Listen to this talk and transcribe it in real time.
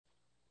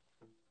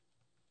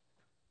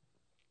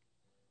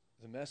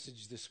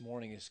message this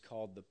morning is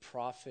called The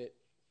Prophet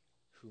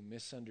Who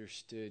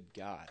Misunderstood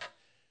God.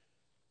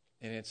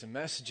 And it's a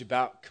message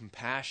about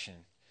compassion.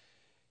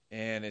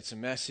 And it's a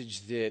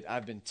message that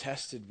I've been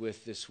tested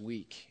with this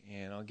week.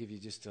 And I'll give you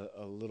just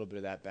a little bit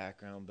of that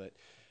background. But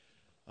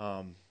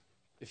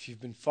if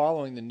you've been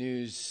following the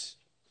news,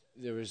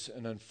 there was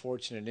an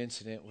unfortunate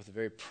incident with a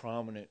very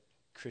prominent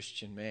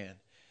Christian man.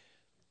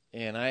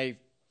 And I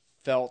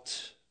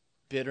felt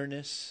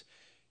bitterness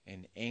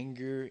and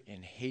anger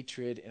and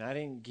hatred, and I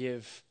didn't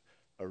give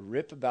a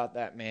rip about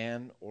that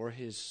man or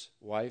his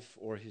wife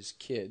or his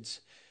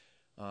kids.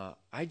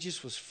 I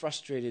just was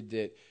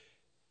frustrated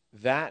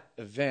that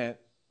event,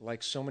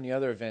 like so many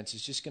other events,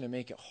 is just going to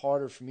make it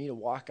harder for me to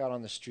walk out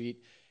on the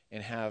street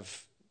and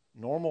have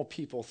normal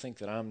people think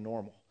that I'm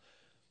normal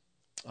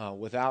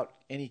without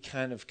any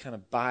kind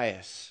of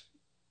bias,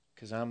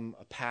 because I'm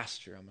a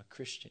pastor, I'm a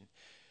Christian.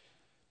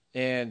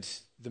 And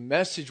the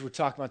message we're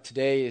talking about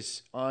today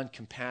is on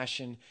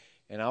compassion,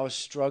 and I was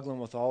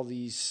struggling with all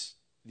these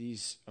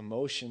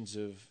emotions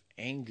of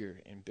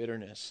anger and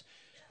bitterness.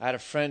 I had a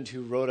friend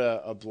who wrote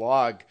a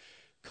blog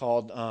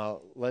called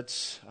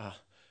Let's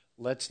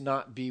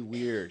Not Be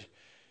Weird.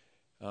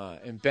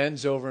 And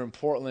Ben's over in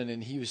Portland,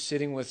 and he was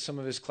sitting with some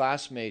of his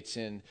classmates,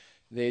 and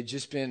they had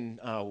just been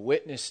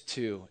witnessed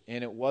to,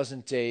 and it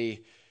wasn't a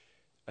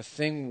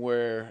thing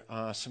where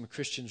some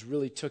Christians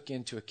really took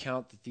into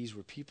account that these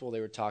were people they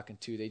were talking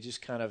to. They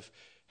just kind of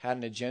had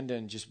an agenda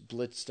and just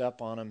blitzed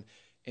up on them,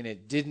 and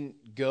it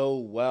didn't go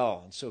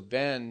well. And so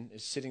Ben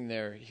is sitting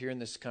there hearing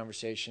this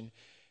conversation,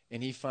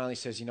 and he finally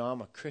says,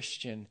 I'm a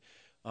Christian,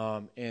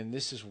 and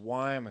this is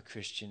why I'm a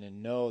Christian,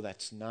 and no,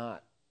 that's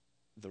not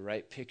the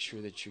right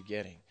picture that you're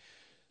getting.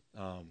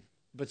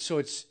 But so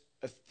it's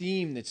a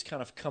theme that's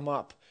kind of come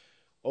up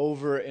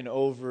over and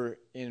over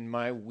in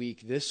my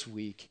week this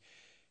week.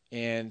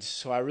 And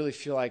so I really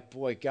feel like,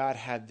 boy, God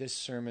had this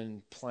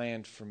sermon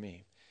planned for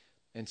me.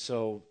 And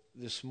so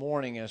this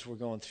morning, as we're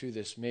going through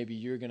this, maybe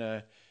you're going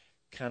to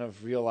kind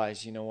of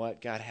realize, what,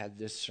 God had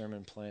this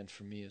sermon planned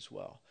for me as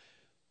well.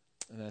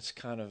 And that's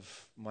kind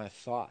of my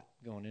thought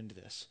going into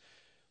this.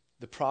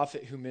 The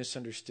prophet who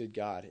misunderstood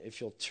God. If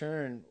you'll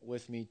turn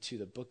with me to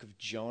the book of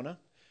Jonah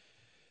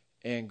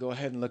and go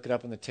ahead and look it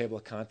up on the table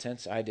of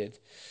contents. I did.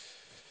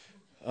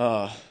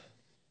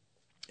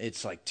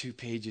 It's like 2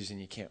 pages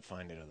and you can't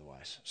find it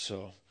otherwise.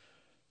 So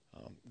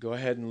go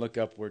ahead and look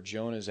up where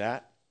Jonah's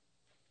at.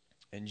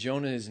 And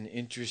Jonah is an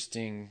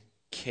interesting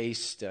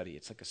case study.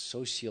 It's like a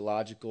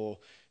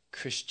sociological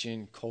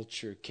Christian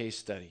culture case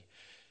study.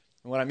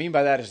 And what I mean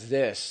by that is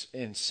this.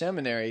 In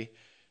seminary,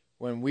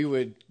 when we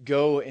would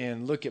go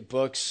and look at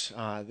books,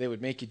 they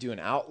would make you do an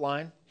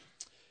outline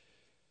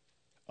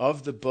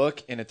of the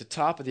book. And at the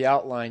top of the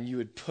outline, you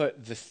would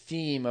put the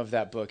theme of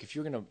that book. If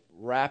you're going to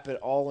wrap it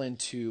all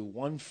into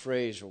one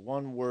phrase or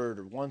one word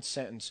or one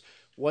sentence,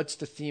 what's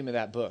the theme of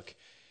that book?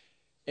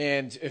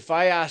 And if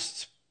I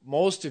asked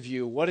most of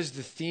you, what is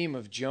the theme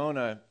of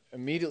Jonah,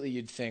 immediately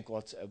you'd think, well,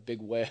 it's a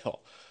big whale.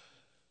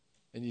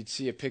 And you'd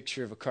see a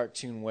picture of a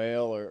cartoon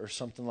whale or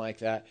something like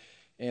that.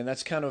 And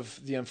that's kind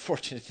of the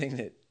unfortunate thing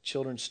that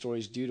children's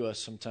stories do to us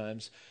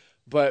sometimes.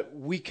 But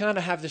we kind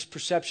of have this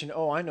perception,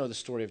 I know the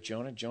story of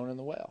Jonah and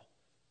the whale.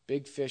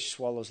 Big fish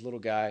swallows little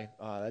guy.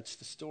 That's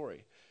the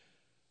story.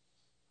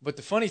 But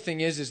the funny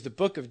thing is the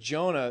book of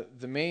Jonah,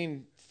 the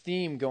main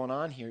theme going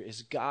on here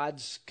is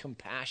God's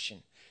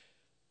compassion.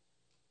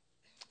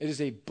 It is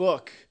a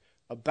book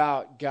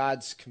about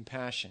God's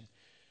compassion.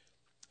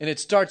 And it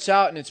starts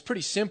out, and it's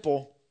pretty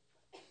simple.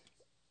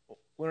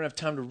 We don't have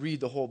time to read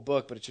the whole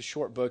book, but it's a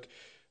short book.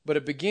 But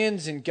it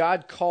begins, and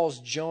God calls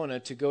Jonah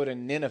to go to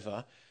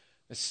Nineveh,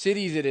 a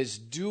city that is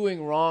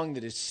doing wrong,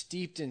 that is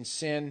steeped in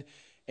sin,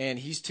 and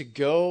he's to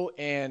go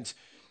and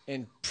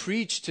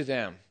preach to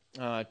them.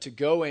 To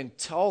go and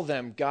tell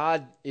them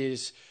God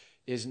is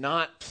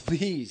not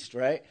pleased,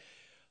 right?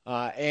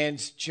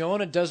 And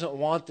Jonah doesn't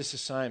want this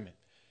assignment.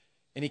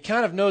 And he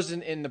kind of knows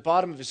in the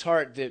bottom of his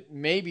heart that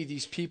maybe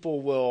these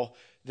people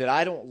that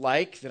I don't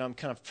like, that I'm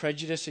kind of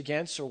prejudiced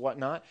against or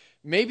whatnot,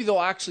 maybe they'll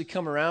actually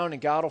come around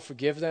and God will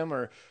forgive them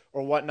or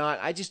whatnot.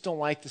 I just don't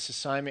like this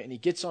assignment. And he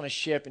gets on a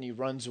ship and he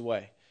runs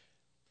away.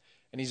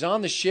 And he's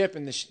on the ship,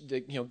 and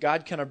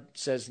God kind of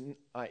says,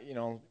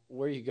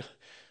 where you go?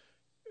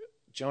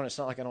 Jonah, it's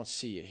not like I don't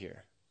see you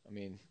here. I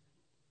mean,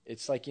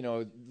 it's like,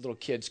 little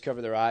kids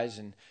cover their eyes,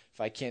 and if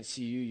I can't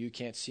see you, you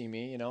can't see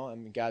me, I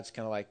mean, God's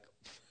kind of like,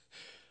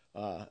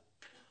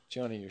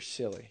 Jonah, you're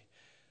silly.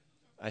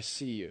 I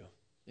see you,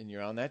 and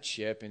you're on that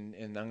ship, and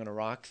I'm going to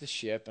rock the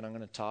ship, and I'm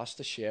going to toss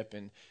the ship,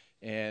 and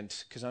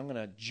because I'm going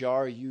to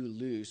jar you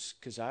loose,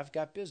 because I've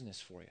got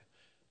business for you.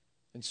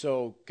 And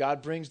so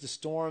God brings the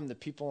storm. The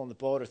people on the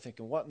boat are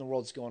thinking, what in the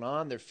world's going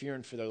on? They're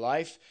fearing for their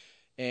life.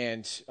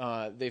 And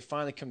they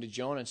finally come to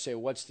Jonah and say,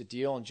 what's the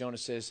deal? And Jonah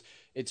says,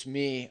 it's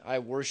me. I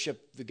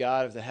worship the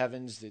God of the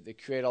heavens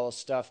that create all this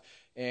stuff,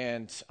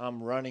 and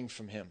I'm running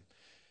from him.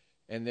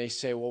 And they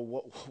say, well,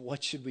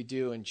 what should we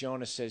do? And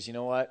Jonah says, you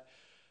know what?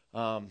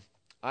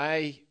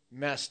 I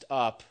messed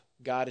up.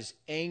 God is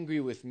angry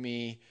with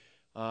me.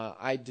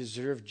 I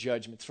deserve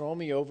judgment. Throw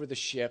me over the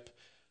ship.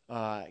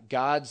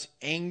 God's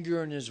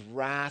anger and his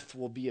wrath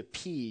will be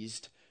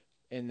appeased,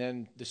 and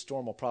then the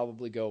storm will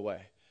probably go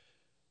away.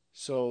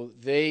 So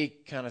they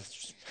kind of,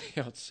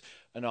 it's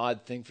an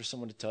odd thing for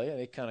someone to tell you.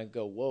 They kind of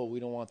go, whoa,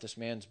 we don't want this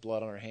man's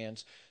blood on our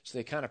hands. So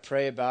they kind of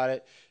pray about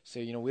it,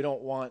 say, we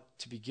don't want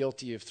to be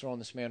guilty of throwing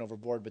this man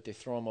overboard, but they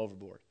throw him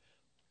overboard.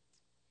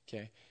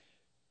 Okay?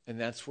 And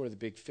that's where the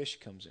big fish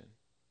comes in.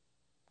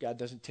 God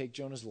doesn't take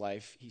Jonah's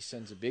life. He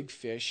sends a big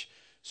fish,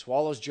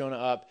 swallows Jonah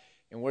up,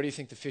 and where do you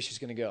think the fish is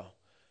going to go?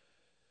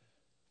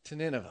 To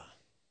Nineveh.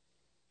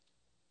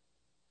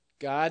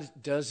 God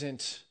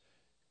doesn't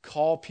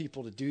call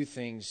people to do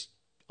things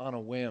on a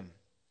whim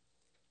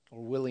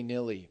or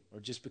willy-nilly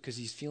or just because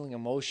he's feeling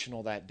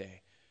emotional that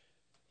day.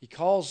 He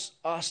calls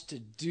us to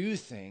do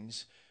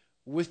things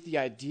with the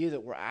idea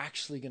that we're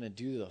actually going to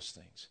do those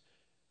things.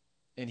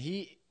 And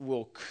he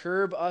will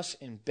curb us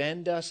and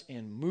bend us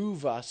and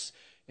move us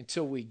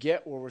until we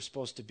get where we're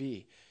supposed to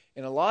be.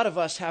 And a lot of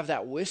us have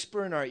that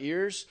whisper in our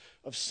ears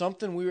of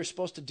something we were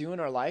supposed to do in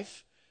our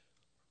life,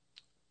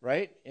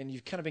 right? And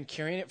you've kind of been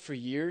carrying it for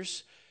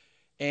years.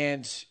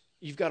 And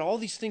you've got all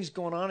these things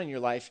going on in your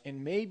life,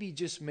 and maybe,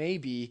 just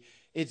maybe,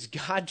 it's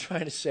God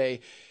trying to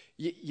say,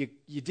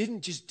 you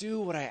didn't just do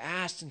what I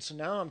asked, and so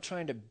now I'm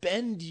trying to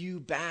bend you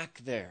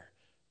back there.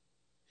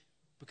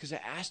 Because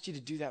I asked you to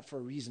do that for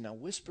a reason. I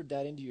whispered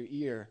that into your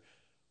ear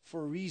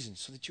for a reason,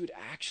 so that you would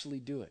actually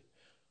do it.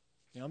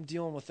 I'm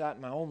dealing with that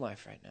in my own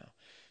life right now.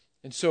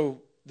 And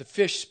so the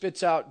fish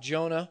spits out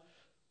Jonah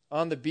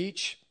on the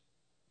beach.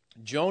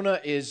 Jonah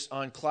is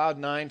on cloud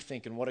 9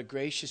 thinking, what a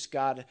gracious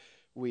God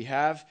we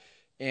have.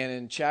 And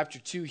in chapter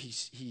 2,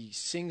 he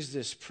sings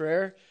this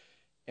prayer.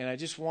 And I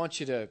just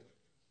want you to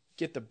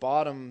get the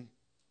bottom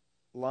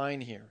line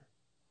here.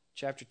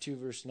 Chapter 2,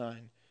 verse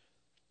 9.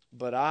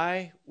 But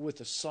I, with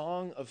a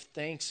song of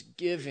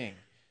thanksgiving.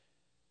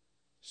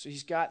 So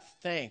he's got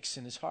thanks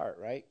in his heart,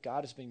 right?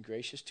 God has been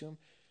gracious to him.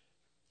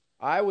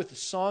 I, with a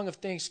song of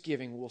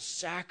thanksgiving, will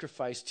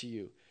sacrifice to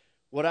you.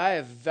 What I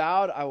have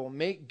vowed, I will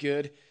make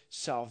good.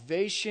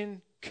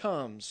 Salvation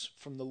comes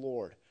from the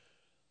Lord.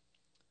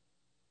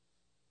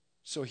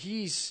 So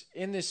he's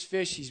in this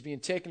fish. He's being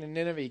taken to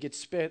Nineveh. He gets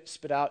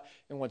spit out.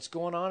 And what's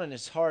going on in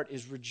his heart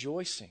is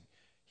rejoicing.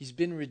 He's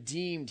been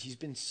redeemed. He's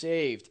been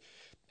saved.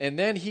 And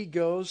then he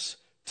goes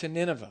to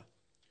Nineveh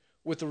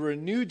with a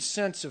renewed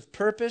sense of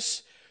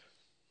purpose.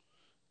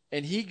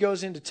 And he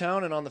goes into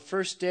town, and on the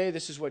first day,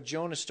 this is what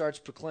Jonah starts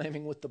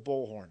proclaiming with the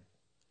bullhorn.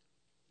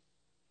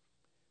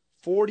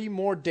 40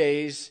 more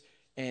days,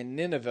 and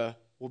Nineveh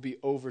will be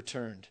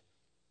overturned.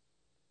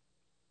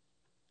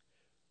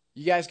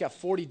 You guys got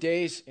 40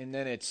 days, and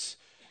then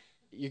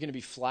you're going to be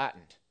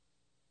flattened.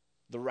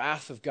 The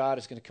wrath of God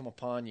is going to come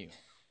upon you.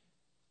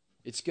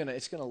 It's going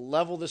to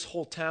level this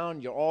whole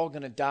town. You're all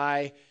going to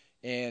die,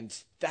 and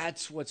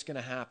that's what's going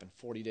to happen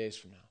 40 days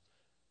from now.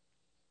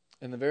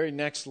 In the very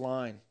next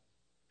line,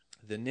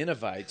 the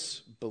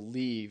Ninevites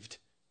believed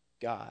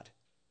God.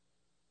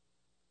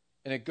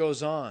 And it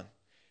goes on.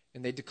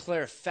 And they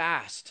declare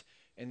fast.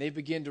 And they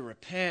begin to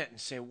repent and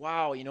say,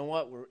 wow, you know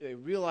what? They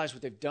realize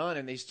what they've done.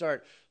 And they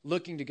start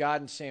looking to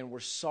God and saying,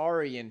 we're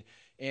sorry. And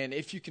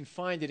if you can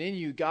find it in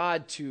you,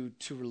 God, to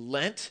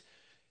relent,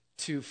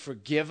 to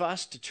forgive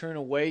us, to turn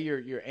away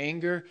your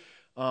anger,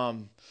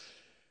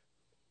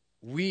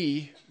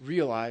 we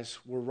realize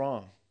we're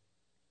wrong.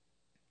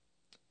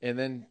 And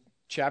then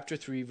chapter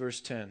 3, verse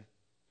 10.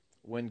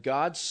 When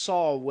God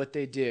saw what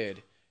they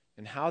did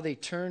and how they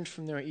turned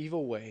from their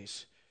evil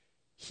ways,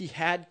 he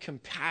had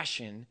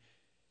compassion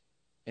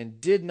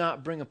and did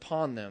not bring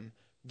upon them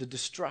the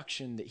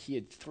destruction that he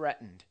had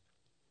threatened.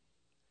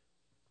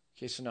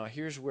 Okay, so now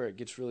here's where it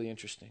gets really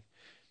interesting.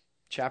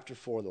 Chapter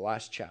 4, the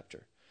last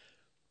chapter.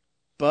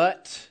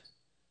 But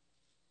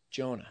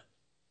Jonah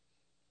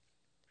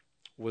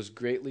was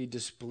greatly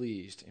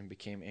displeased and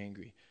became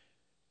angry.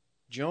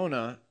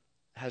 Jonah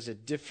has a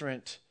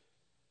different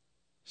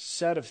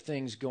set of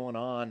things going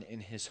on in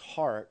his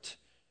heart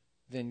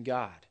than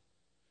God.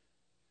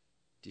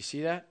 Do you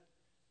see that?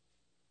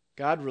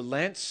 God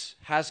relents,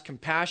 has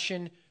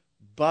compassion,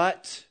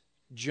 but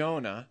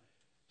Jonah,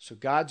 so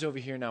God's over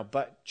here now,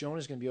 but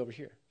Jonah's going to be over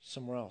here,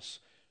 somewhere else.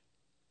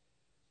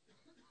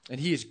 And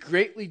he is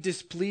greatly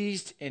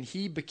displeased, and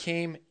he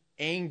became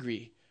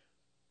angry.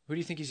 Who do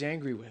you think he's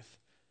angry with?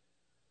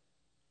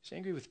 He's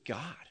angry with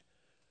God.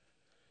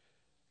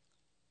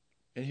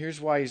 And here's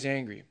why he's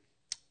angry.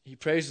 He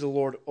prays to the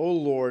Lord, "O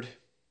Lord,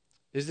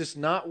 is this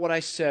not what I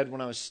said when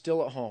I was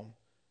still at home?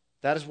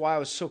 That is why I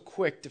was so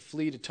quick to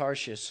flee to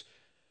Tarshish.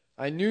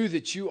 I knew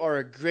that you are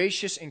a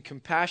gracious and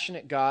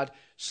compassionate God,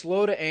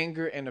 slow to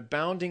anger and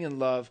abounding in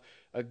love,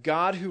 a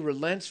God who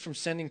relents from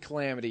sending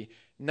calamity.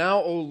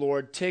 Now, O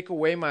Lord, take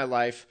away my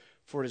life,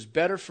 for it is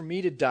better for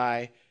me to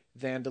die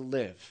than to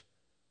live."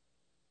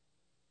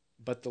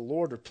 But the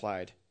Lord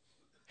replied,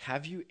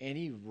 "Have you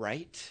any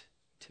right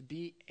to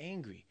be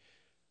angry?"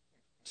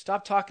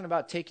 Stop talking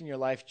about taking your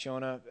life,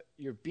 Jonah.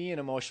 You're being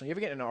emotional. You ever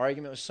get in an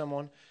argument with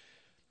someone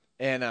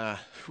And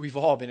we've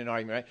all been in an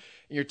argument, right?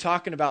 And you're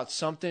talking about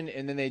something,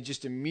 and then they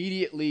just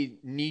immediately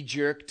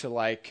knee-jerk to,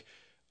 like,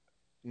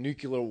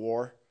 nuclear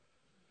war.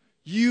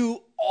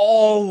 You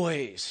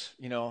always,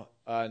 no,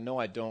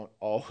 I don't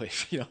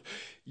always,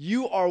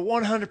 you are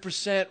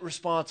 100%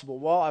 responsible.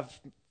 Well, I've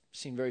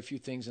seen very few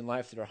things in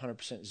life that are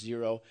 100%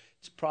 zero.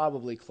 It's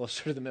probably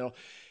closer to the middle.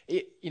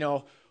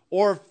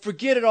 Or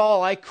forget it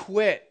all, I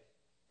quit.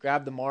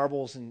 Grab the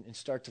marbles and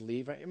start to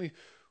leave, right? I mean,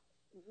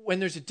 when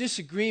there's a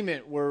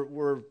disagreement,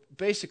 we're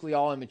basically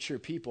all immature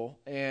people.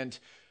 And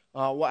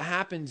what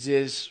happens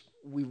is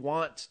we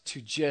want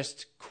to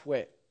just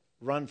quit,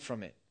 run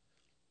from it.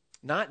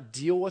 Not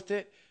deal with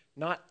it,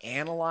 not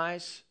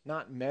analyze,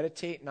 not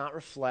meditate, not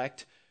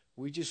reflect.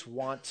 We just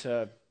want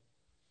to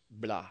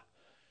blah.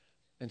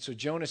 And so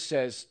Jonah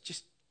says,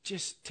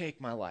 just take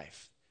my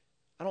life.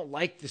 I don't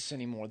like this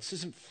anymore. This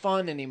isn't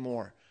fun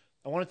anymore.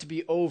 I want it to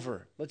be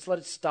over. Let's let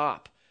it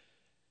stop.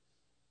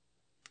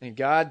 And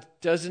God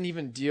doesn't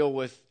even deal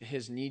with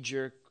his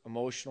knee-jerk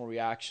emotional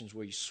reactions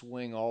where you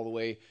swing all the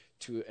way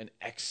to an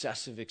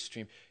excessive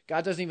extreme.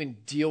 God doesn't even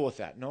deal with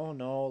that.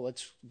 No,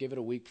 let's give it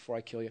a week before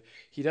I kill you.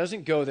 He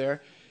doesn't go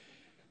there.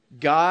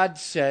 God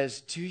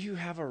says, do you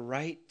have a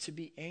right to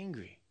be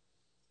angry?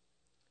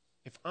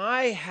 If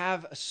I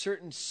have a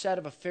certain set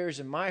of affairs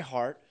in my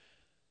heart,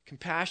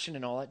 compassion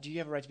and all that, do you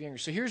have a right to be angry?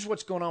 So here's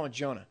what's going on with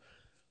Jonah.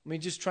 Let me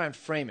just try and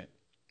frame it.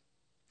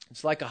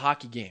 It's like a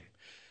hockey game.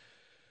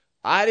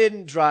 I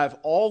didn't drive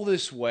all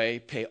this way,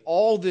 pay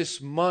all this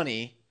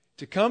money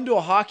to come to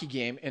a hockey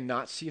game and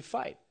not see a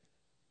fight.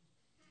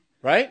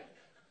 Right?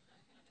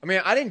 I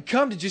mean, I didn't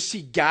come to just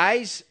see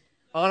guys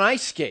on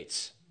ice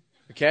skates.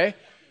 Okay?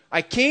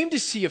 I came to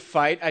see a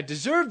fight. I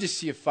deserve to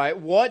see a fight.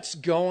 What's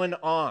going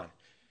on?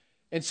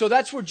 And so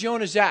that's where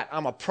Jonah's at.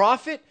 I'm a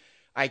prophet.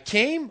 I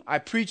came. I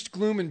preached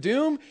gloom and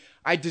doom.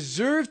 I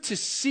deserve to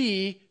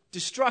see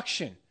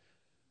destruction.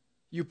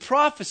 You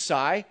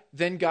prophesy,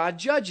 then God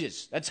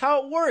judges. That's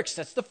how it works.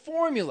 That's the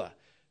formula.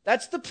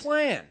 That's the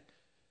plan.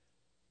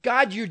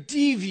 God, you're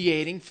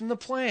deviating from the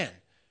plan.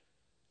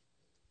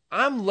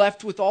 I'm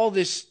left with all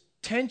this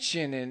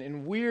tension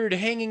and weird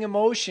hanging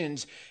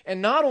emotions.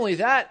 And not only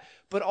that,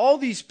 but all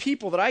these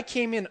people that I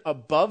came in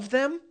above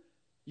them,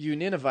 you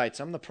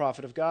Ninevites, I'm the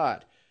prophet of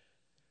God.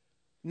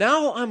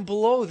 Now I'm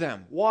below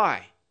them.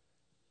 Why?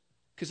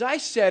 Because I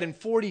said in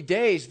 40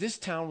 days this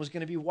town was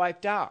going to be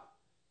wiped out.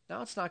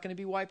 Now it's not going to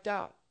be wiped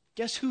out.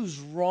 Guess who's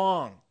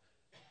wrong?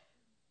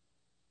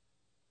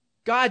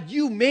 God,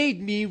 you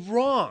made me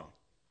wrong.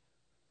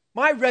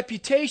 My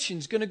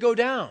reputation's going to go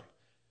down.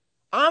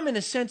 I'm, in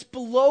a sense,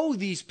 below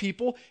these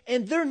people,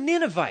 and they're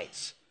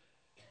Ninevites.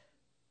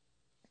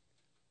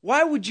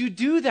 Why would you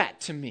do that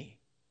to me?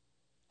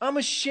 I'm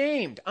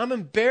ashamed. I'm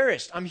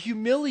embarrassed. I'm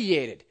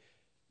humiliated.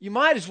 You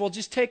might as well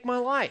just take my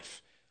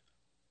life.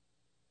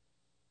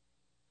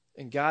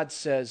 And God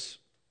says,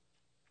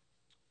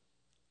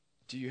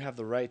 do you have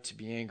the right to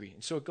be angry?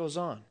 And so it goes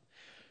on.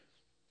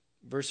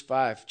 Verse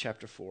 5,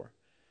 chapter 4.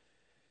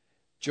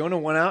 Jonah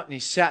went out and he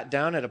sat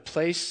down at a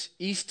place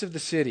east of the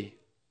city.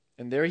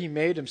 And there he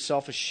made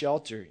himself a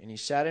shelter, and he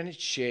sat in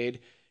its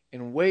shade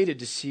and waited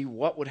to see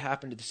what would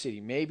happen to the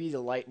city. Maybe the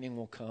lightning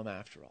will come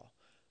after all.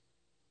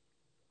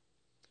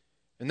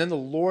 And then the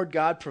Lord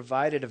God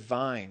provided a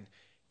vine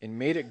and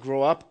made it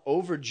grow up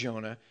over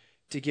Jonah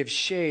to give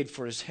shade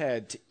for his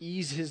head, to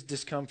ease his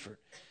discomfort.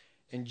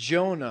 And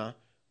Jonah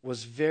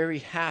was very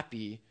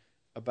happy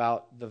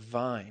about the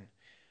vine.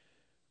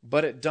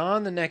 But at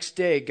dawn the next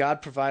day,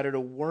 God provided a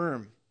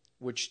worm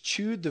which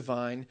chewed the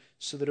vine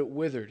so that it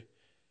withered.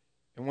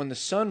 And when the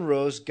sun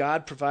rose,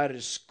 God provided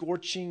a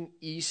scorching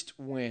east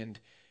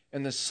wind,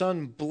 and the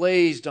sun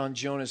blazed on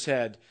Jonah's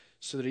head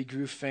so that he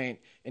grew faint,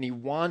 and he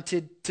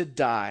wanted to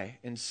die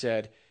and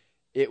said,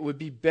 it would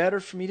be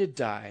better for me to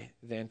die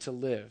than to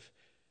live.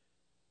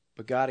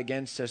 But God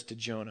again says to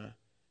Jonah,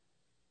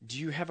 do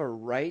you have a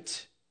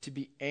right to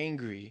be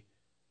angry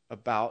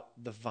about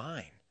the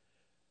vine?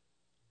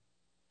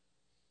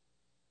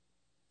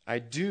 I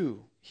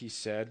do, he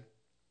said.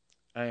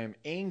 I am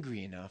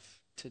angry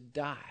enough to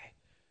die.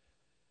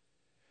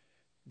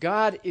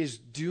 God is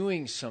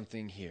doing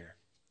something here.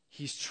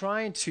 He's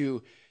trying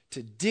to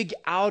dig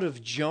out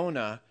of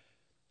Jonah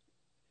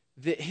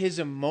that his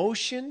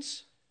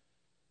emotions,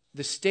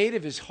 the state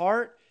of his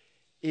heart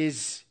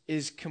is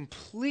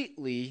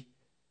completely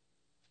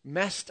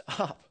messed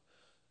up.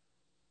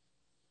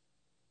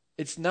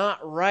 It's not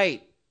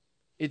right.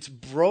 It's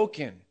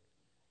broken.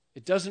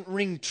 It doesn't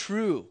ring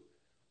true.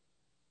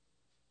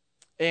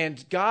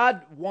 And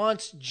God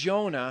wants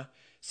Jonah.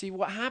 See,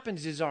 what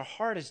happens is our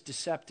heart is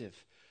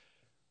deceptive.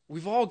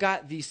 We've all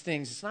got these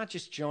things. It's not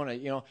just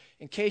Jonah.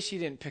 In case you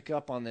didn't pick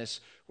up on this,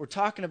 we're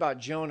talking about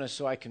Jonah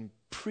so I can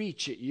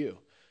preach at you.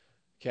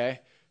 Okay?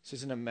 This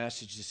isn't a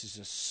message. This is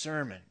a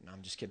sermon. No,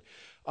 I'm just kidding.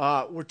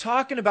 We're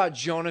talking about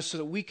Jonah so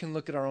that we can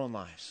look at our own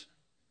lives.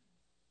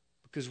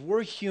 Because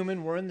we're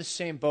human. We're in the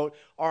same boat.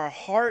 Our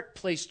heart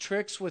plays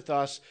tricks with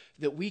us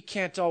that we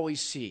can't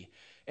always see.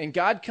 And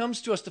God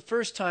comes to us the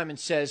first time and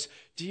says,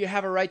 do you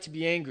have a right to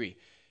be angry?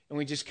 And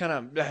we just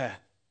kind of,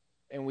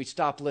 and we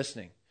stop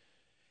listening.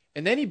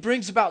 And then he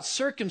brings about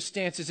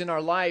circumstances in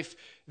our life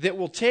that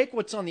will take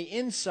what's on the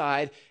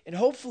inside and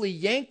hopefully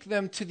yank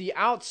them to the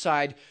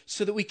outside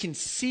so that we can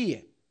see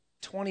it.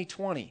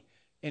 2020.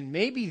 And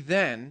maybe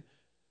then,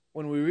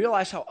 when we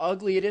realize how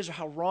ugly it is or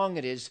how wrong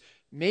it is,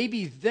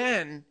 maybe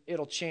then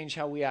it'll change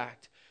how we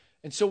act.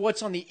 And so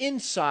what's on the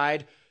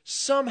inside,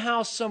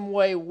 somehow, some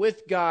way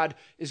with God,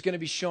 is going to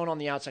be shown on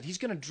the outside. He's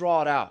going to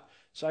draw it out.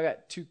 So I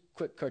got 2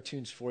 quick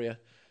cartoons for you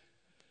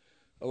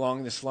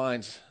along this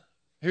lines.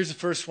 Here's the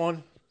first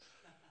one.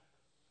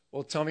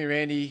 Well, tell me,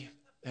 Randy,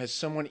 has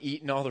someone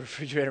eaten all the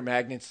refrigerator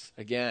magnets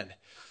again?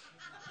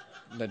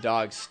 And the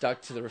dog's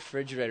stuck to the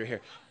refrigerator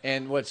here.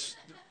 And what's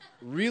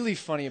really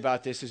funny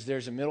about this is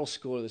there's a middle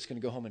schooler that's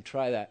going to go home and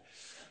try that.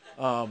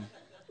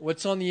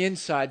 What's on the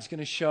inside is going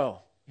to show.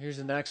 Here's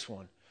the next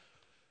one.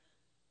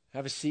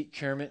 Have a seat,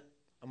 Kermit.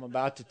 I'm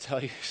about to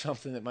tell you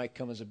something that might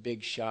come as a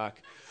big shock.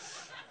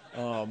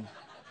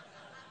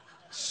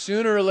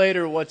 Sooner or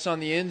later, what's on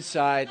the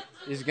inside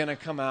is going to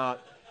come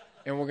out,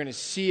 and we're going to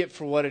see it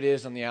for what it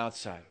is on the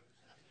outside.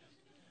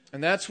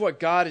 And that's what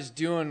God is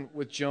doing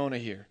with Jonah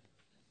here.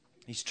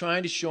 He's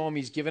trying to show him,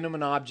 he's giving him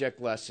an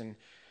object lesson,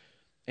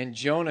 and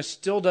Jonah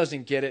still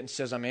doesn't get it and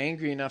says, I'm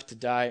angry enough to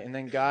die. And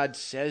then God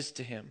says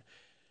to him,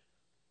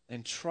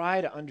 and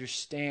try to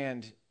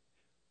understand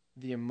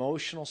the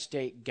emotional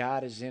state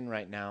God is in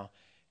right now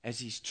as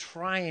he's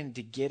trying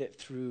to get it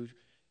through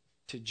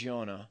to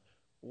Jonah,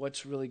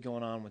 what's really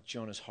going on with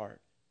Jonah's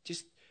heart.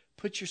 Just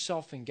put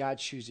yourself in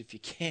God's shoes if you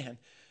can,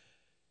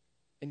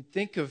 and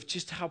think of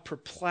just how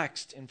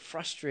perplexed and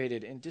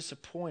frustrated and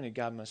disappointed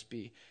God must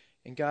be.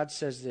 And God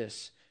says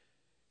this,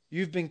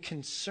 you've been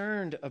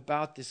concerned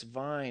about this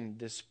vine,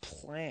 this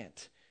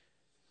plant,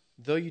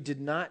 though you did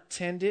not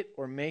tend it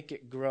or make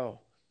it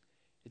grow.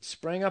 It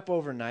sprang up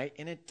overnight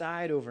and it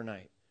died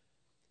overnight.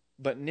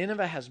 But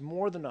Nineveh has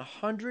more than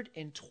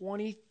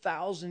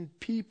 120,000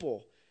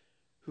 people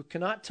who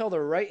cannot tell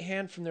their right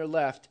hand from their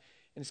left,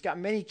 and it's got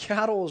many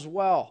cattle as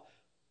well.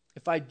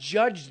 If I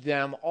judged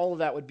them, all of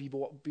that would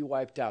be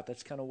wiped out.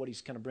 That's kind of what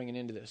he's kind of bringing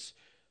into this.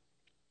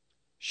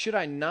 Should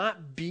I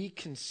not be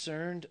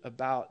concerned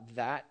about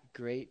that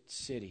great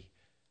city?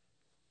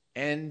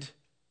 End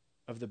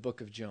of the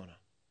book of Jonah.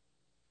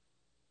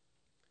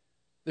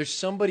 There's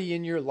somebody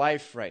in your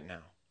life right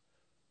now,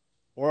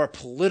 or a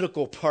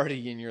political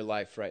party in your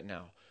life right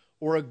now,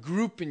 or a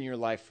group in your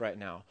life right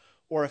now,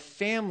 or a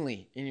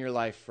family in your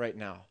life right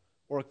now,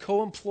 or a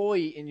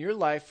co-employee in your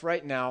life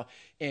right now,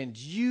 and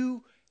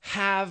you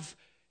have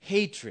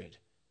hatred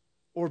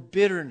or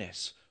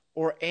bitterness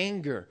or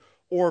anger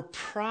or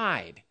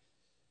pride.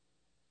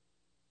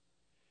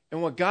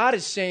 And what God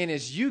is saying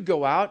is you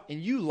go out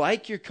and you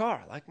like your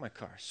car. I like my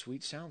car,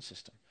 sweet sound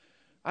system.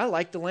 I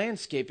like the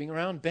landscaping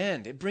around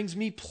Bend. It brings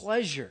me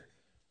pleasure.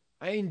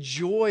 I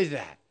enjoy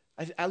that.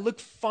 I look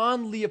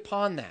fondly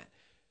upon that.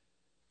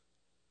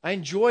 I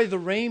enjoy the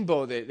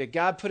rainbow that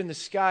God put in the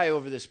sky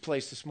over this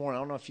place this morning.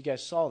 I don't know if you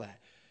guys saw that.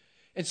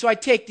 And so I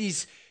take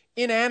these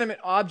inanimate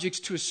objects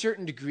to a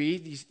certain degree,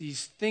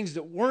 these things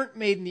that weren't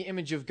made in the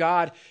image of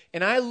God,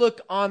 and I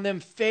look on them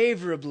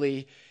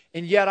favorably,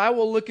 and yet I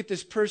will look at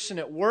this person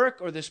at work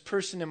or this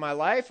person in my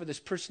life or this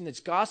person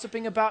that's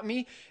gossiping about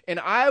me, and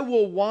I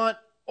will want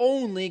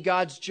only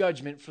God's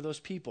judgment for those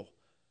people.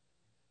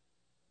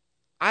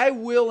 I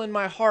will in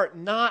my heart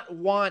not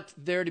want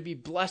there to be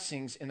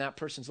blessings in that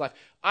person's life.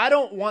 I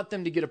don't want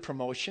them to get a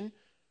promotion.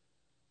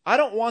 I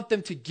don't want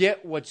them to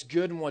get what's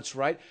good and what's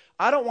right.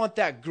 I don't want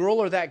that girl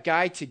or that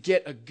guy to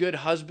get a good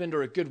husband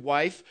or a good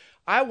wife.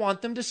 I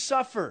want them to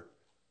suffer.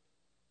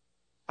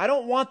 I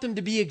don't want them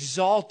to be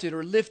exalted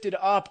or lifted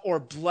up or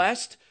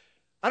blessed.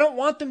 I don't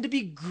want them to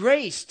be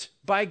graced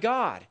by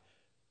God.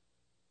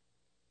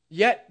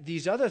 Yet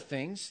these other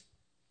things,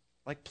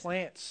 like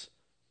plants,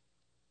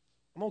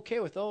 I'm okay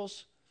with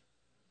those.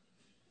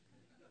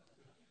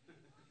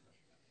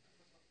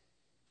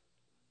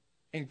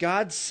 And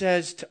God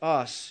says to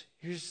us,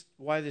 here's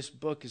why this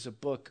book is a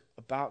book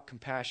about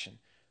compassion.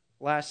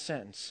 Last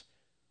sentence.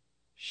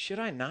 Should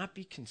I not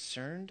be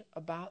concerned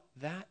about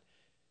that?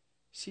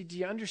 See, do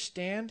you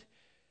understand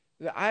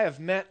that I have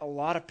met a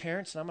lot of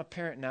parents, and I'm a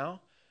parent now.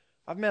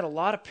 I've met a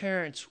lot of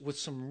parents with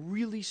some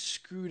really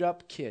screwed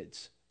up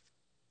kids.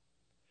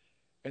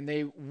 And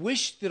they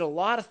wish that a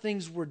lot of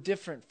things were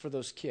different for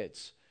those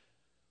kids.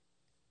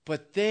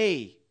 But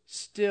they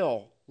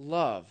still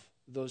love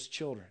those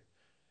children.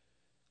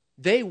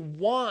 They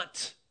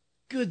want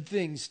good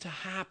things to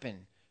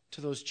happen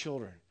to those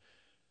children.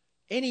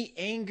 Any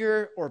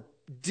anger or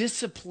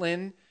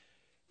discipline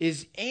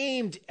is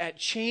aimed at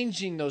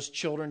changing those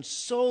children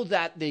so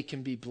that they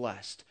can be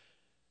blessed.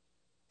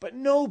 But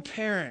no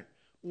parent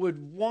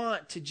would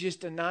want to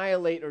just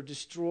annihilate or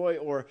destroy,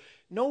 or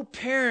no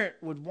parent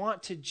would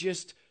want to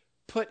just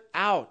put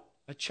out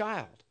a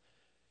child.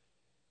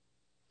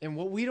 And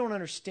what we don't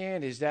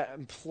understand is that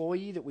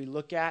employee that we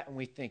look at and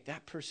we think,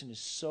 that person is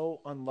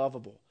so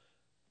unlovable.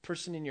 The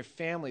person in your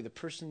family, the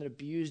person that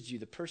abused you,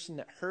 the person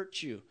that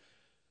hurt you.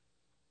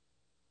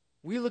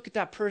 We look at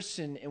that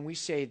person and we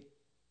say,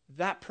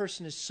 that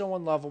person is so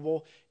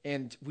unlovable,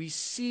 and we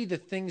see the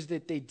things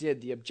that they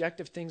did, the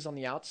objective things on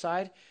the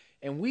outside,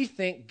 and we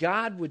think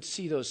God would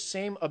see those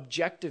same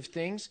objective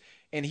things,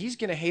 and he's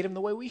going to hate them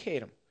the way we hate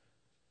them.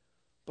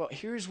 But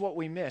here's what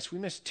we miss. We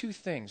miss two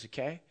things,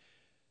 okay?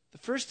 The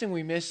first thing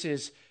we miss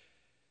is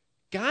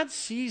God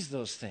sees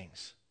those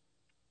things,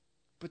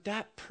 but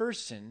that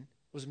person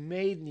was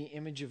made in the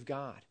image of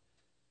God.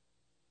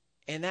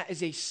 And that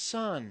is a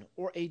son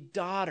or a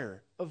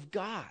daughter of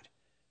God.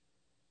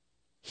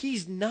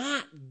 He's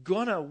not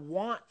going to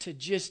want to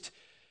just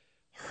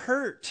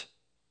hurt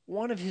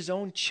one of his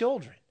own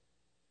children.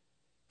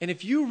 And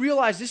if you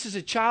realize this is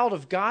a child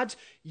of God's,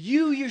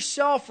 you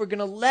yourself are going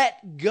to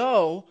let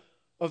go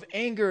of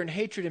anger and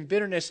hatred and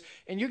bitterness,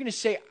 and you're going to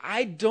say,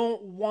 I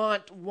don't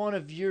want one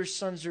of your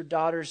sons or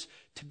daughters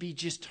to be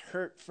just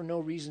hurt for no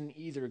reason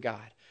either,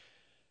 God.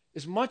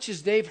 As much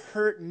as they've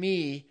hurt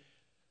me,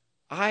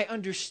 I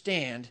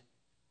understand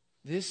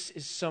this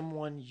is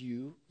someone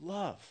you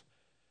love.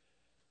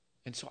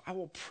 And so I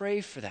will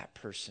pray for that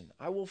person.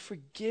 I will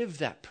forgive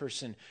that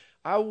person.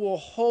 I will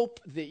hope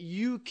that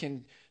you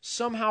can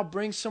somehow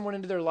bring someone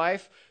into their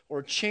life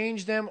or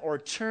change them or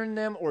turn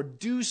them or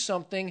do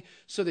something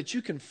so that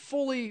you can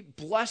fully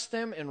bless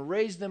them and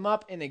raise them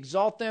up and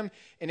exalt them.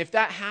 And if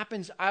that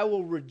happens, I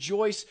will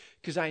rejoice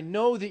because I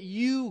know that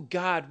you,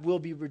 God, will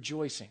be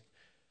rejoicing.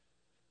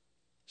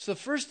 So the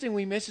first thing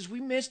we miss is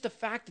we miss the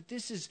fact that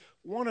this is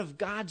one of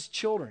God's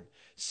children.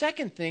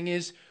 Second thing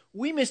is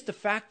we miss the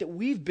fact that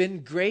we've been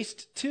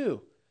graced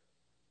too.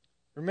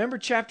 Remember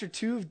chapter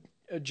 2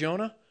 of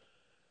Jonah?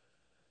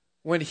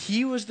 When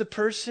he was the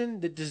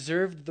person that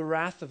deserved the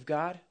wrath of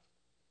God,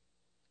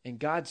 and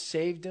God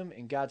saved him,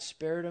 and God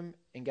spared him,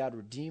 and God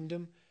redeemed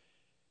him,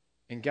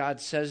 and God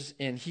says,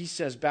 and he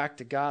says back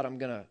to God, I'm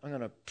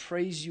gonna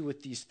praise you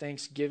with these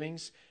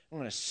thanksgivings. I'm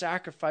gonna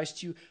sacrifice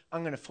to you.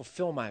 I'm gonna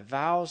fulfill my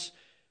vows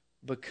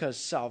because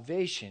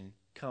salvation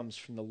comes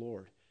from the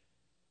Lord.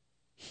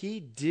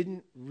 He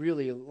didn't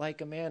really,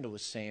 like Amanda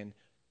was saying,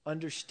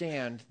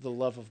 understand the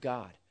love of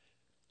God.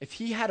 If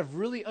he had have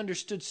really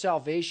understood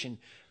salvation,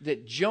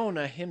 that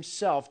Jonah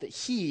himself, that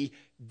he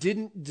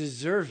didn't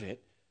deserve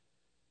it,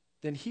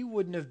 then he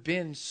wouldn't have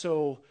been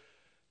so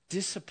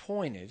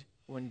disappointed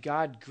when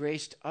God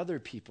graced other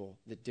people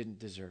that didn't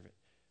deserve it.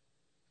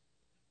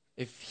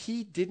 If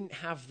he didn't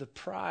have the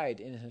pride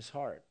in his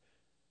heart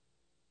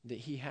that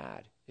he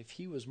had, if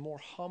he was more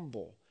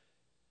humble,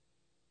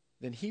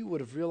 then he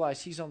would have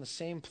realized he's on the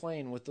same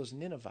plane with those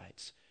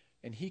Ninevites,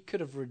 and he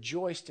could have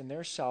rejoiced in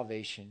their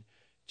salvation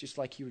just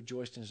like he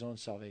rejoiced in his own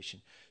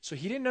salvation. So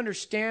he didn't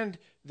understand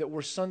that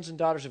we're sons and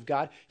daughters of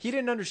God. He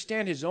didn't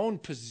understand his own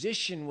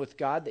position with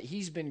God, that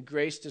he's been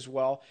graced as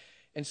well.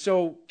 And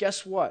so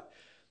guess what?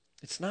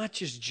 It's not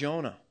just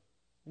Jonah.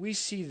 We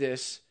see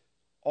this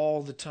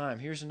all the time.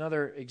 Here's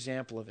another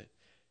example of it.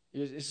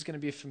 This is going to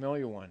be a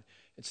familiar one.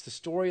 It's the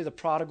story of the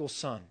prodigal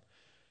son.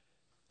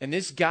 And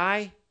this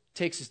guy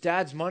takes his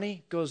dad's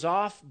money, goes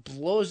off,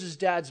 blows his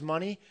dad's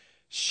money,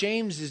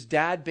 shames his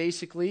dad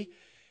basically.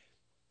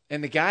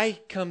 And the guy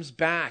comes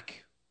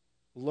back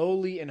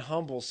lowly and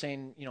humble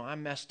saying, I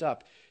messed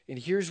up. And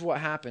here's what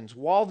happens.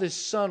 While this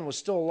son was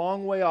still a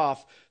long way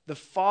off, the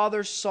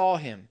father saw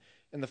him.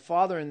 And the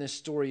father in this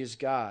story is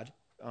God.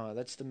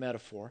 That's the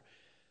metaphor.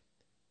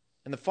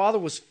 And the father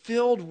was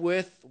filled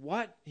with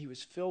what? He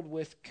was filled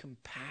with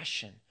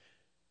compassion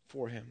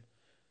for him.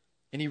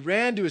 And he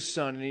ran to his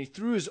son and he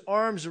threw his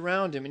arms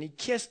around him and he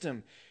kissed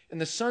him. And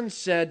the son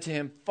said to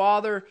him,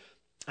 Father,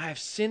 I have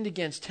sinned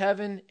against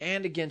heaven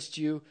and against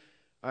you.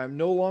 I am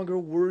no longer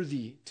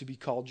worthy to be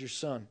called your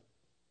son.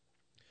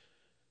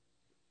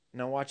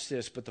 Now watch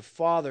this. But the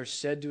father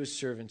said to his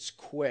servants,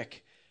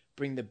 quick,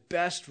 bring the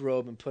best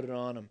robe and put it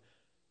on him.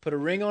 Put a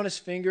ring on his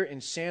finger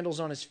and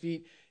sandals on his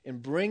feet,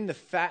 and bring the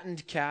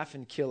fattened calf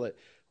and kill it.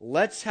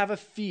 Let's have a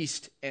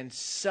feast and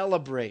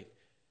celebrate.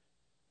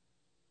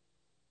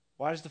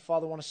 Why does the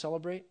father want to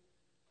celebrate?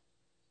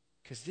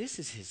 Because this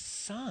is his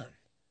son.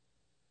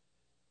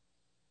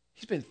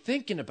 He's been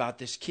thinking about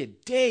this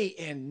kid day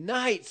and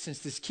night since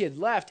this kid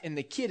left, and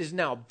the kid is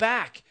now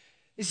back.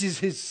 This is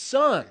his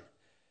son.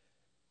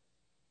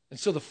 And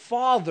so the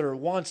father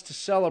wants to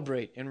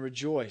celebrate and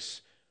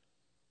rejoice.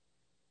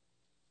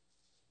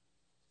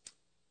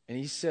 And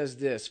he says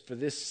this, for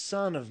this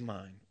son of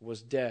mine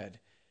was dead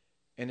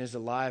and is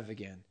alive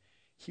again.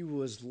 He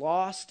was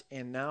lost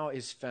and now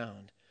is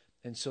found.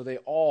 And so they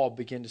all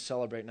begin to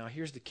celebrate. Now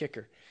here's the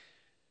kicker.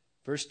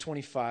 Verse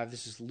 25,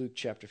 this is Luke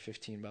chapter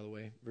 15, by the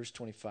way. Verse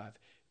 25.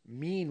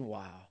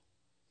 Meanwhile,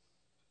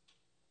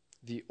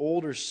 the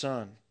older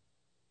son.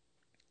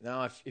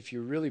 Now, if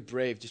you're really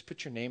brave, just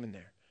put your name in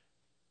there.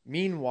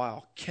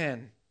 Meanwhile,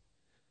 Ken.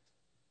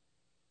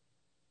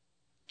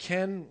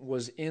 Ken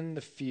was in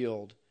the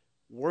field,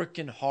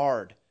 working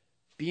hard,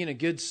 being a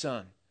good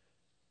son,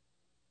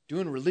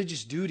 doing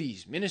religious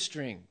duties,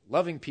 ministering,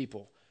 loving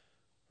people,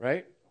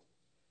 right?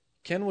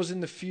 Ken was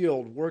in the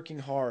field, working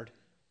hard.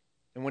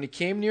 And when he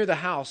came near the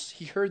house,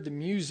 he heard the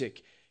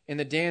music and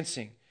the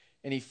dancing.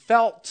 And he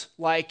felt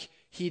like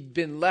he'd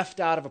been left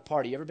out of a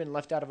party. You ever been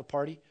left out of a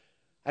party?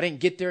 I didn't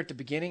get there at the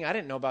beginning. I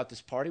didn't know about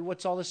this party.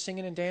 What's all this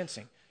singing and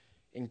dancing?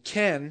 And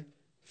Ken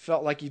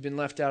felt like he'd been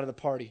left out of the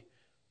party.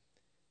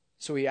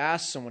 So he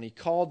asked someone, he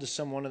called to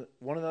someone,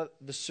 one of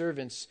the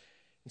servants,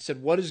 and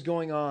said, "What is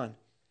going on?"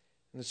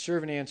 And the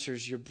servant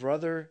answers, "Your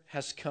brother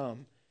has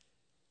come,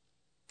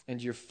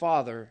 and your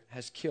father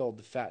has killed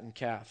the fattened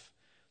calf,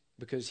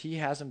 because he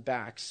has him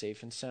back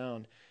safe and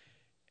sound."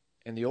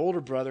 And the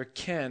older brother,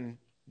 Ken,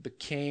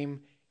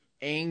 became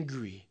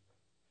angry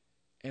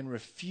and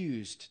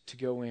refused to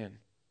go in.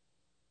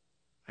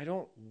 I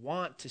don't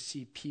want to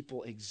see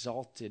people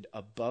exalted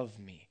above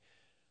me.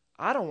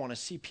 I don't want to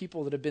see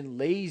people that have been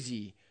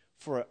lazy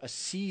for a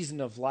season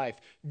of life,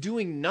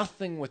 doing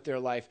nothing with their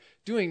life,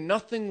 doing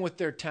nothing with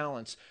their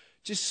talents,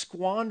 just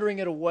squandering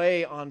it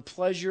away on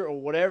pleasure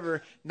or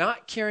whatever,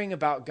 not caring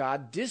about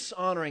God,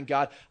 dishonoring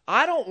God.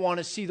 I don't want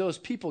to see those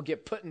people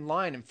get put in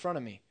line in front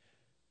of me.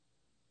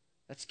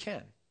 That's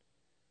Ken.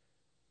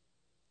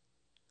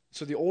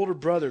 So the older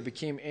brother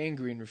became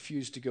angry and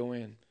refused to go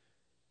in.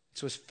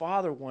 So his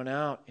father went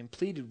out and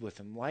pleaded with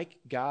him, like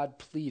God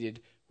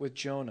pleaded with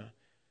Jonah.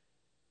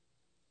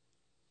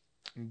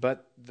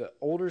 But the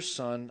older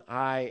son,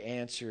 I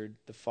answered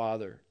the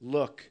father,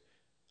 "Look,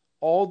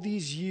 all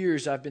these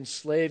years I've been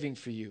slaving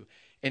for you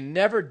and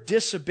never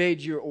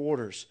disobeyed your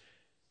orders.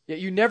 Yet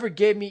you never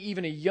gave me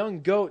even a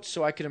young goat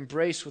so I could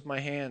embrace with my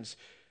hands.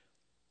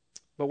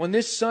 But when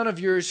this son of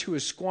yours who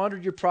has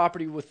squandered your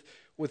property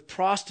with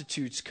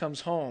prostitutes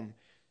comes home,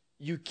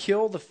 you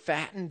kill the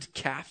fattened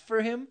calf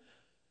for him?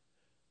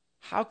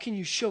 How can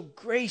you show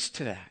grace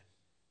to that?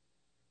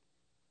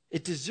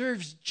 It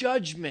deserves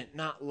judgment,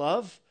 not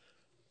love."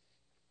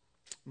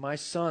 "My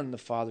son," the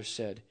father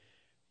said,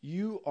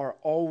 "you are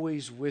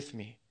always with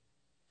me,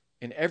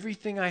 and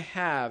everything I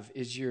have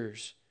is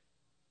yours.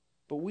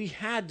 But we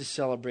had to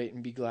celebrate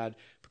and be glad,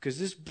 because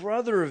this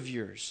brother of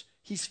yours,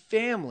 he's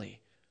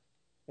family,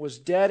 was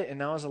dead and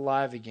now is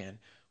alive again,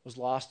 was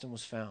lost and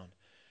was found."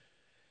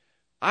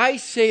 I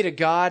say to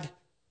God,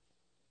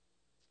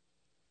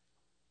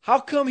 how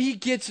come he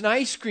gets an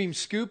ice cream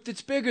scoop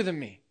that's bigger than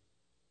me?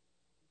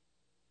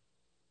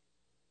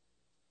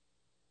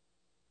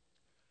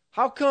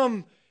 How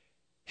come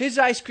his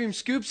ice cream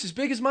scoop's as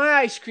big as my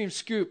ice cream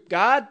scoop,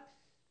 God?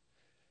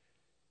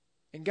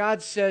 And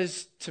God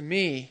says to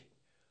me,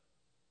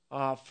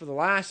 for the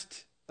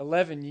last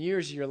 11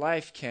 years of your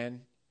life,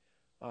 Ken,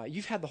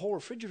 you've had the whole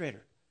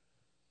refrigerator.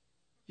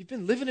 You've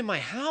been living in my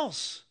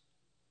house.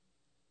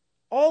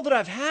 All that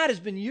I've had has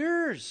been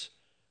yours.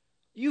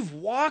 You've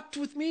walked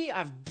with me.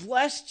 I've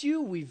blessed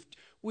you. We've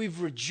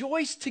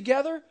rejoiced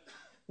together.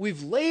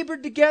 We've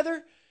labored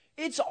together.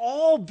 It's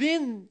all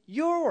been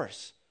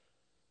yours.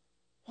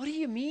 What do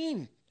you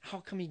mean? How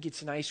come he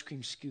gets an ice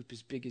cream scoop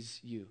as big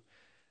as you?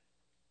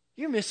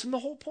 You're missing the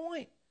whole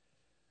point.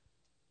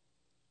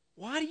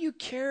 Why do you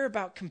care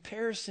about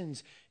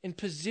comparisons and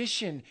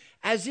position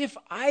as if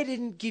I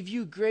didn't give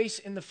you grace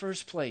in the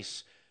first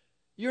place?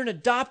 You're an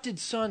adopted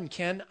son,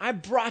 Ken. I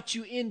brought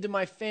you into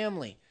my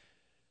family.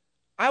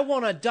 I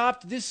want to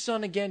adopt this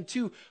son again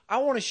too. I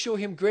want to show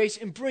him grace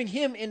and bring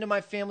him into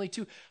my family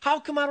too. How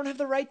come I don't have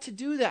the right to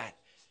do that?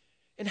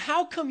 And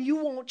how come you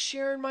won't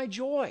share in my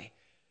joy?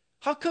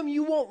 How come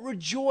you won't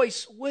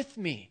rejoice with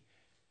me?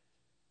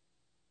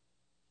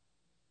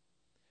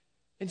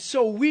 And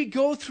so we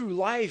go through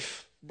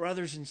life,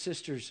 brothers and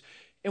sisters,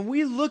 and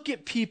we look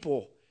at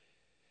people,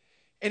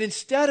 and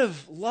instead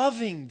of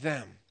loving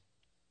them,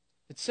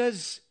 it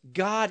says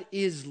God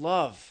is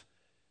love.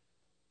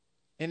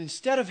 And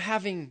instead of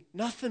having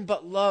nothing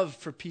but love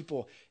for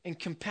people and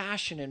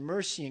compassion and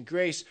mercy and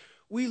grace,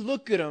 we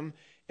look at them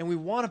and we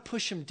want to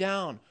push them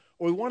down,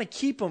 or we want to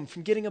keep them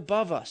from getting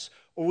above us,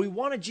 or we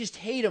want to just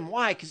hate them.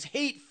 Why? Because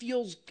hate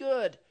feels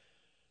good.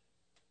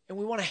 And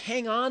we want to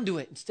hang on to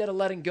it instead of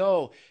letting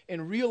go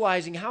and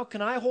realizing, how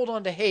can I hold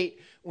on to hate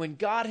when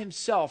God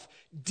himself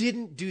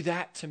didn't do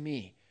that to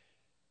me?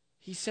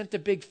 He sent the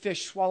big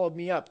fish, swallowed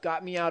me up,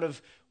 got me out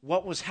of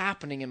what was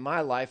happening in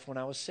my life when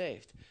I was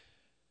saved.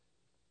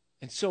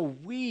 And so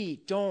we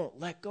don't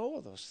let go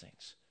of those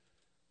things.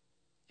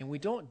 And we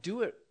don't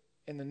do it.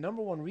 And the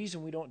number one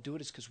reason we don't do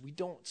it is because we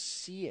don't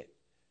see it.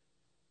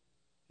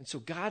 And so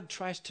God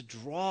tries to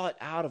draw it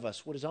out of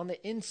us. What is on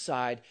the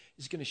inside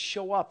is going to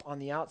show up on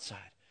the outside.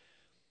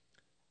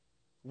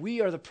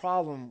 We are the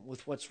problem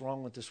with what's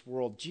wrong with this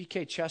world.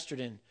 G.K.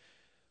 Chesterton,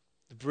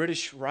 the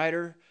British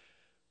writer,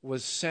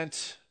 was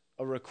sent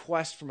a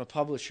request from a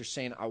publisher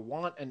saying, I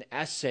want an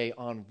essay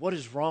on what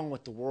is wrong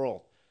with the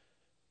world.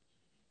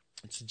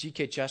 It's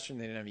G.K. Chesterton.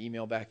 They didn't have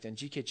email back then.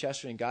 G.K.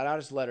 Chesterton got out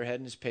his letterhead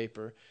and his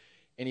paper,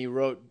 and he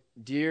wrote,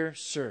 Dear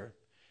Sir,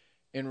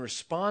 in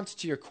response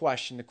to your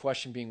question, the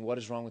question being, what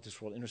is wrong with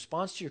this world? In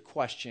response to your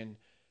question,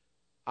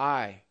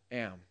 I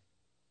am.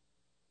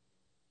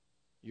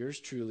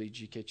 Yours truly,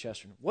 G.K.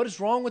 Chesterton. What is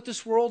wrong with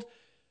this world?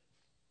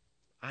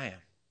 I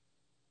am.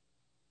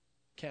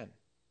 Ken.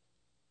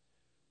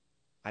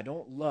 I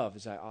don't love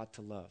as I ought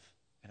to love.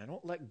 And I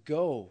don't let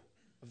go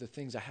of the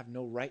things I have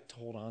no right to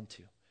hold on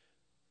to.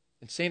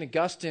 And St.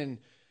 Augustine,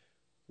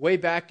 way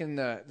back in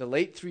the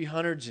late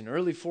 300s and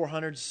early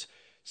 400s,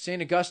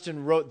 St.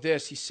 Augustine wrote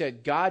this. He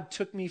said, God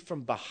took me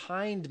from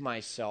behind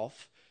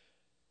myself.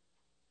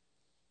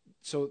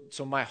 So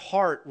my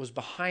heart was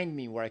behind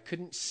me where I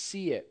couldn't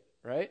see it,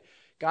 right?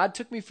 God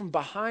took me from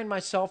behind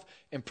myself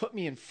and put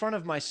me in front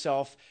of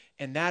myself,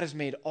 and that has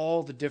made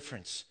all the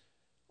difference.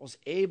 I was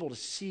able to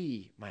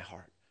see my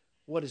heart,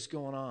 what is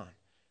going on,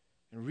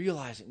 and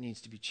realize it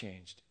needs to be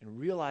changed, and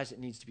realize it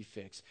needs to be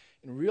fixed,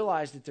 and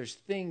realize that there's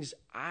things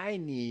I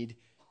need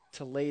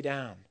to lay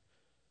down.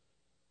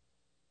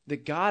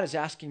 That God is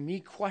asking me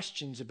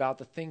questions about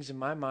the things in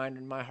my mind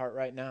and my heart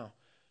right now.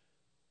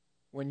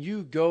 When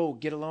you go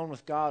get alone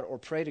with God or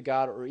pray to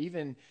God, or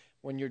even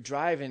when you're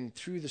driving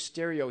through the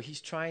stereo,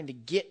 he's trying to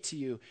get to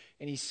you,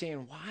 and he's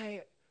saying,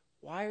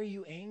 why are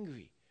you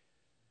angry?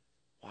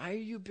 Why are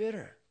you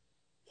bitter?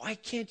 Why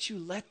can't you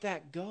let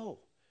that go?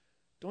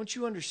 Don't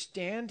you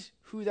understand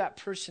who that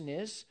person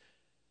is?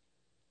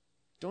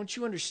 Don't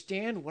you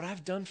understand what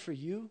I've done for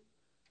you?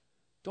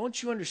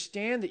 Don't you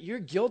understand that you're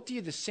guilty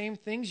of the same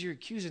things you're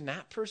accusing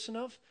that person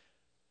of?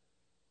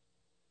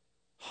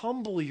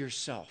 Humble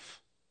yourself.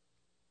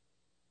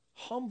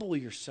 Humble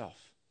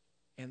yourself,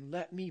 and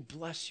let me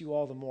bless you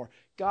all the more.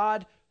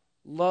 God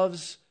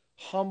loves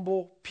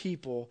humble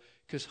people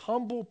because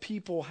humble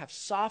people have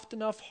soft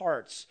enough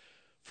hearts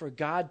for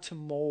God to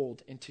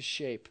mold and to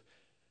shape.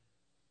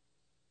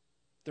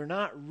 They're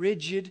not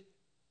rigid.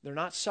 They're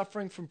not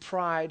suffering from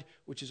pride,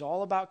 which is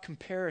all about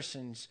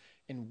comparisons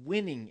and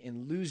winning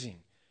and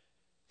losing.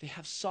 They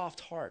have soft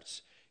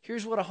hearts.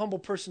 Here's what a humble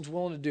person's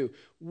willing to do.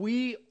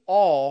 We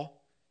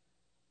all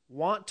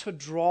want to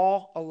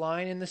draw a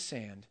line in the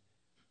sand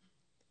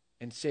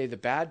and say the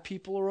bad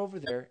people are over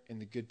there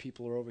and the good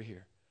people are over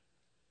here.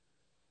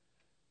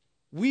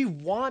 We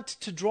want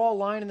to draw a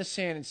line in the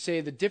sand and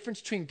say the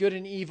difference between good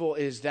and evil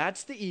is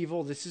that's the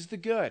evil, this is the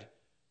good.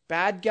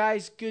 Bad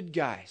guys, good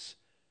guys.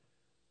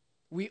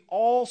 We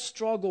all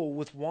struggle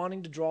with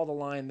wanting to draw the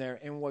line there.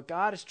 And what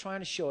God is trying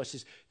to show us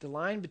is the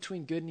line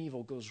between good and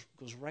evil goes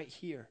right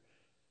here.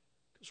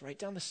 Goes right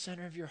down the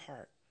center of your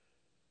heart.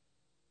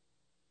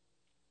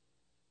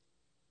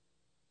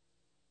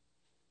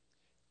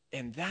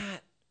 And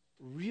that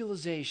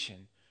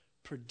realization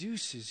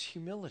produces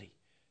humility.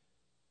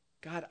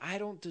 God, I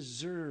don't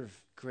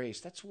deserve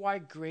grace. That's why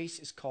grace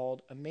is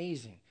called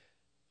amazing.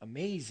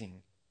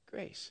 Amazing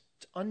grace.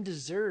 It's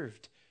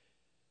undeserved.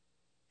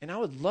 And I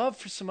would love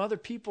for some other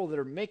people that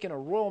are making a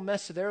royal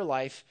mess of their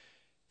life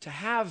to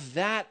have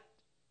that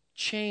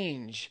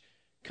change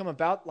come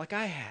about like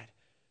I had,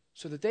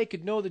 so that they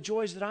could know the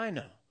joys that I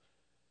know.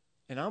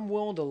 And I'm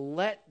willing to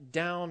let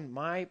down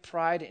my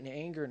pride and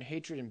anger and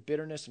hatred and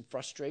bitterness and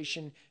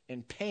frustration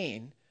and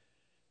pain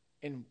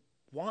and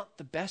want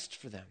the best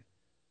for them.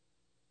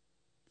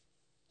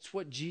 It's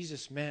what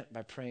Jesus meant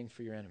by praying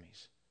for your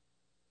enemies.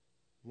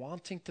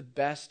 Wanting the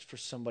best for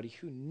somebody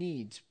who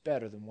needs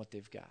better than what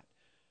they've got.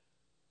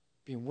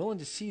 Being willing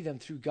to see them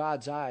through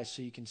God's eyes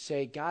so you can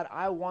say, God,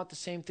 I want the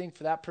same thing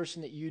for that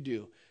person that you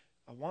do.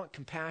 I want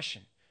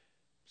compassion.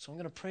 So I'm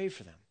going to pray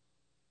for them.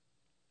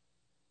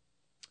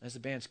 As the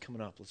band's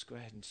coming up, let's go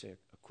ahead and say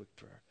a quick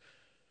prayer.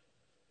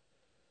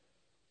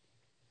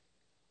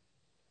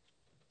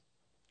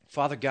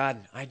 Father God,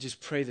 I just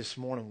pray this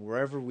morning,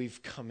 wherever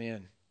we've come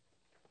in,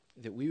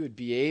 that we would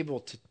be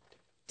able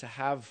to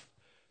have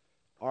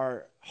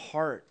our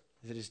heart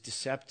that is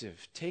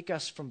deceptive. Take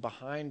us from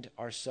behind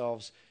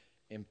ourselves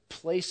and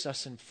place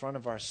us in front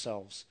of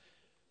ourselves.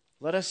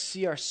 Let us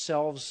see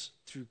ourselves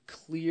through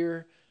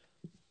clear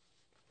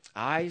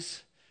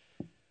eyes.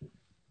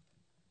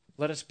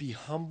 Let us be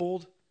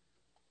humbled.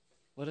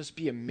 Let us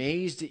be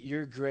amazed at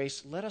your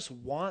grace. Let us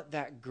want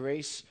that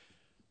grace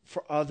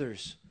for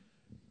others.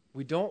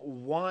 We don't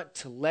want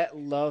to let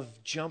love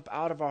jump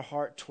out of our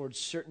heart towards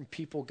certain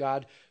people,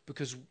 God,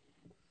 because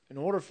in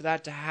order for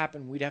that to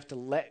happen, we'd have to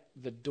let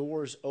the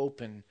doors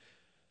open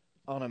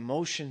on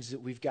emotions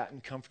that we've gotten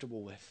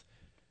comfortable with.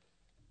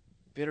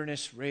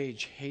 Bitterness,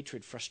 rage,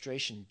 hatred,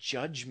 frustration,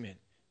 judgment,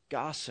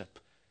 gossip,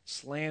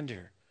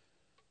 slander.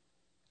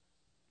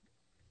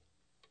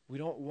 We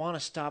don't want to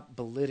stop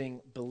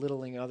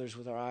belittling others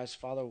with our eyes.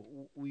 Father,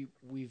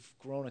 we've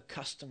grown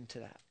accustomed to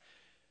that.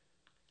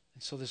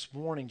 And so this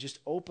morning, just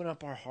open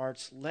up our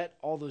hearts. Let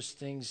all those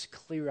things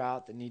clear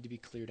out that need to be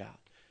cleared out.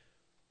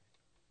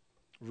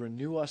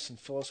 Renew us and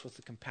fill us with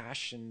the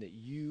compassion that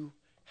you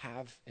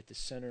have at the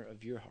center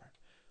of your heart.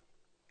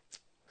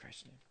 In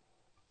Christ's name.